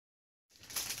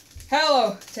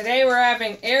Hello, today we're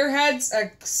having Airheads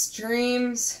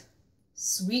Xtreme's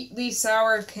Sweetly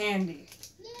Sour Candy.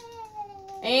 Yay.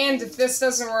 And if this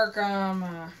doesn't work,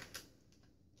 that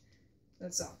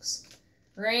sucks.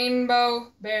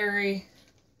 Rainbow berry,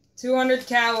 200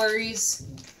 calories,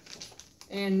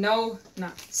 and no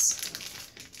nuts.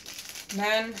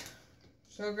 Then,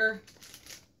 sugar.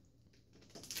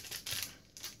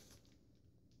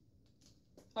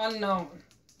 Unknown.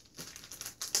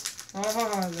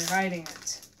 Oh, they're hiding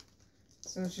it.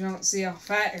 So that you don't see how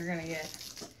fat you're gonna get.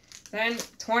 Then,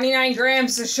 29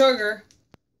 grams of sugar.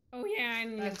 Oh yeah,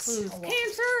 and That's includes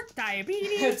cancer,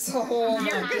 diabetes. It's a whole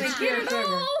You're gonna bunch get of it sugar.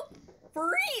 all for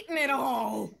eating it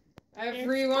all.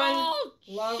 Everyone It's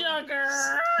loves sugar.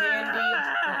 candy,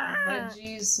 but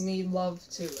veggies need love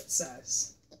too, it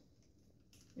says.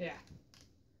 Yeah.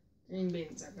 Green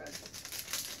beans are good.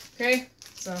 Okay,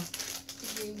 so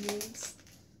green beans.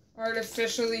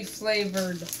 Artificially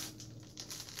flavored.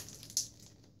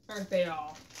 Aren't they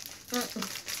all?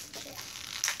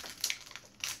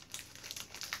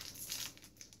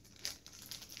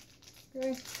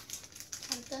 Okay. So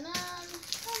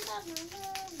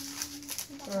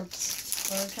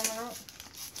it's coming out.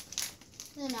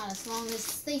 They're not as long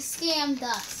as they scammed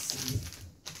us.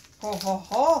 Ho ho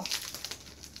ho!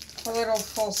 A little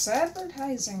false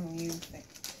advertising, you think?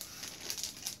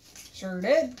 Sure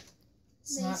did.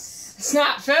 It's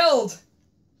not filled.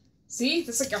 See,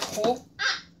 that's like a whole.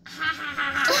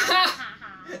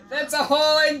 That's a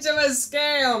whole inch of a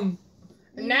scam.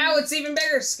 And now it's even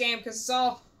bigger scam because it's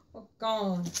all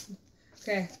gone.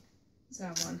 Okay, let's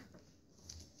have one.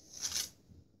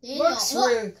 Daniel, Looks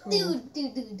really cool.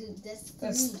 Dude,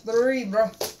 that's three,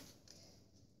 bro.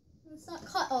 It's not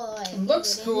cut all the way. It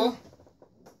looks cool.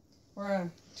 We're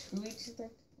on 2 weeks, you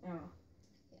think? I don't know.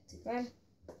 Then,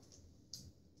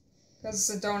 because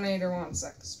the donator wants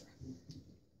extra.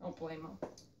 Don't blame him.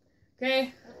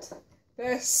 Okay,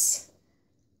 this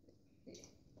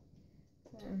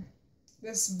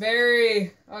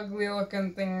very ugly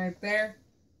looking thing right there.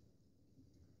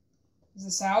 Is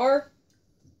it sour?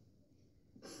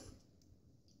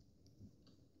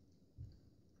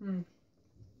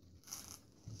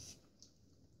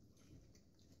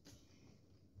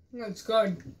 That's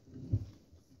good.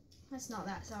 That's not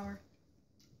that sour.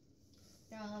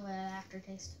 There's a little bit of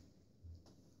aftertaste.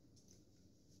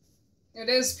 It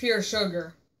is pure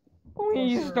sugar.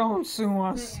 Please don't sue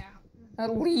us. Yeah.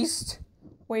 At least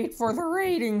wait for the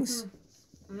ratings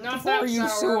Not before that you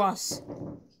sour. sue us.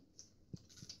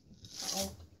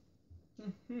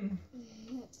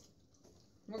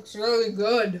 Looks really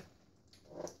good.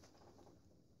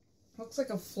 Looks like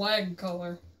a flag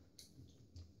color.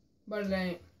 But it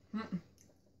ain't.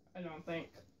 I don't think.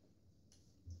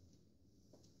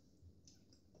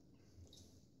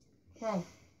 Well,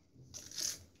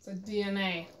 it's a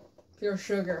DNA. Pure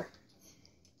sugar.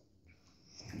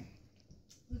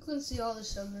 You couldn't see all the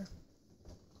sugar.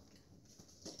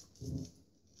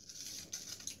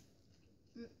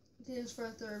 It is for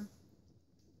a third.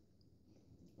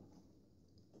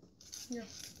 Yeah.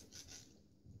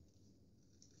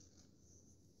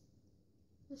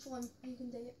 This one, you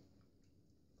can take it.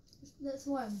 This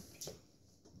one.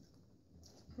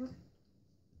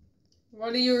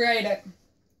 What do you rate it?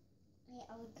 8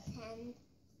 out of 10.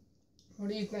 What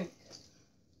do you think?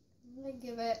 I'm gonna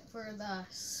give it for the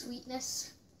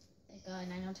sweetness, like a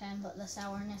 9 out of 10, but the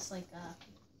sourness, like a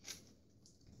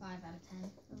 5 out of 10.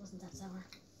 It wasn't that sour.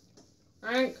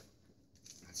 I think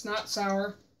it's not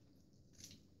sour.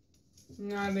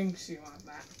 No, I think she wants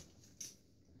that.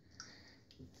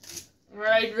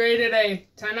 I'd rate it a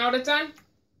 10 out of 10.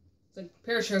 It's like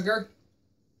pure sugar.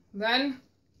 Then,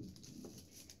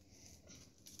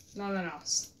 nothing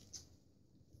else.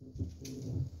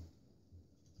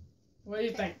 What do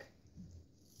you think?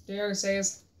 JR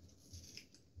says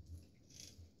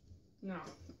no.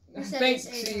 I think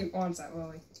she wants that,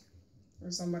 Lily. Or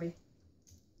somebody.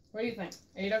 What do you think?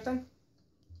 8 out of 10?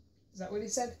 Is that what he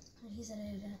said? He said 8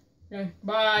 out of 10. Okay,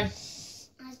 bye.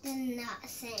 I did not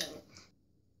say.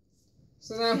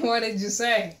 So then what did you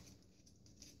say?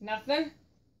 Nothing?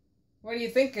 What do you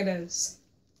think it is?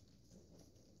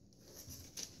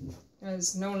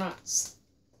 There's no nuts.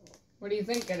 What do you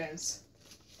think it is?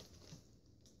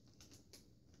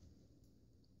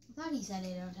 I thought he said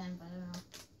 8 out of 10, but I don't know.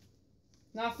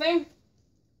 Nothing?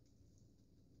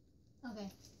 Okay.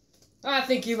 I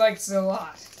think he likes it a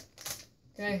lot.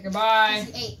 Okay, goodbye.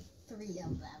 He ate 3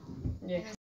 of them.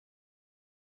 Yeah.